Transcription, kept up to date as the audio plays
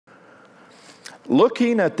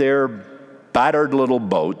looking at their battered little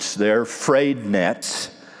boats, their frayed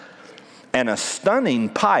nets, and a stunning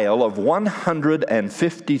pile of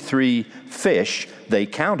 153 fish, they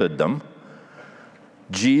counted them,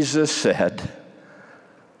 Jesus said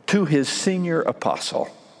to his senior apostle,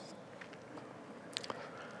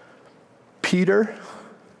 Peter,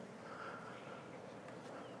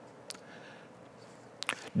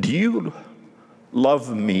 do you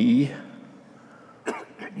love me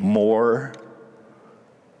more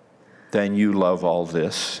than you love all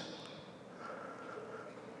this?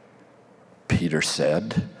 Peter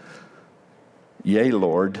said, Yea,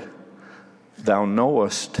 Lord, thou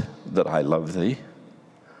knowest that I love thee.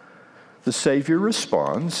 The Savior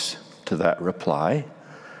responds to that reply,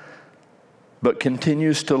 but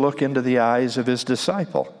continues to look into the eyes of his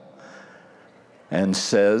disciple and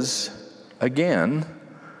says again,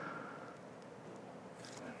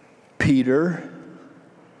 Peter,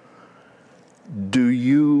 do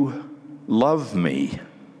you love me?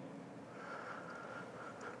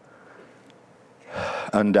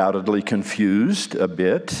 Undoubtedly confused a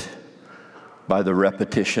bit by the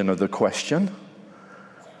repetition of the question,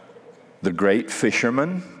 the great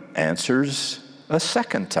fisherman answers a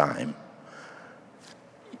second time,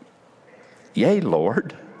 Yea,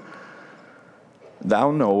 Lord,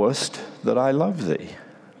 thou knowest that I love thee.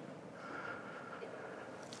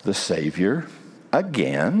 The Savior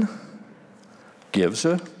again gives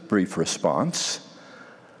a brief response,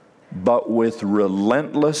 but with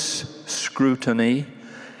relentless scrutiny,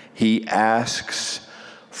 he asks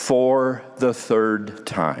for the third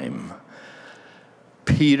time,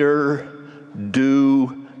 Peter,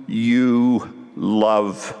 do you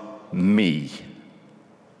love me?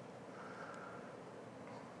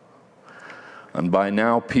 And by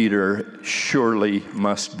now, Peter surely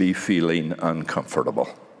must be feeling uncomfortable.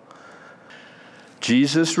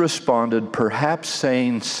 Jesus responded, perhaps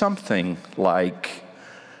saying something like,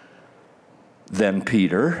 Then,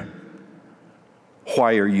 Peter,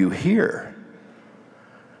 why are you here?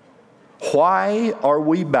 Why are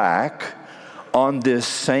we back on this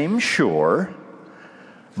same shore,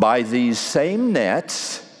 by these same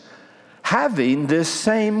nets, having this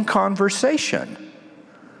same conversation?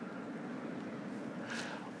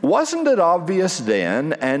 Wasn't it obvious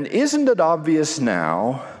then, and isn't it obvious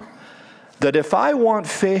now, that if I want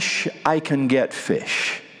fish, I can get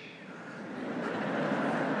fish?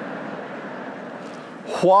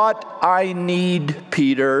 What I need,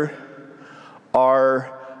 Peter,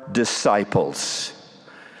 are disciples,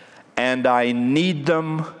 and I need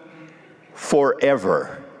them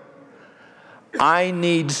forever. I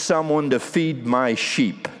need someone to feed my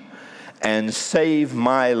sheep and save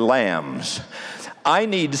my lambs. I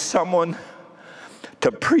need someone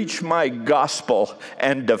to preach my gospel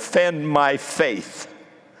and defend my faith.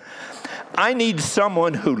 I need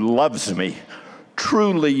someone who loves me,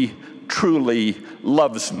 truly, truly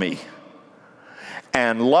loves me,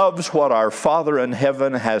 and loves what our Father in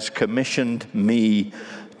heaven has commissioned me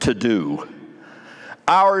to do.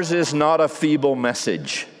 Ours is not a feeble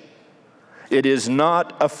message. It is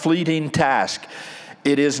not a fleeting task.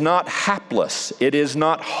 It is not hapless. It is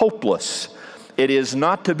not hopeless. It is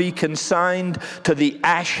not to be consigned to the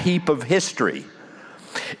ash heap of history.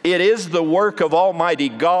 It is the work of Almighty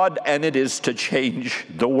God, and it is to change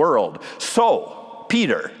the world. So,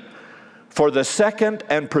 Peter, for the second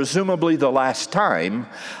and presumably the last time,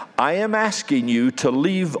 I am asking you to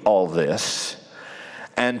leave all this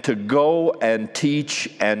and to go and teach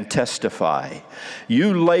and testify.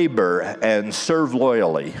 You labor and serve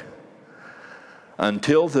loyally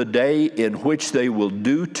until the day in which they will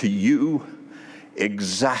do to you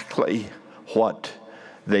exactly what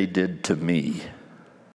they did to me.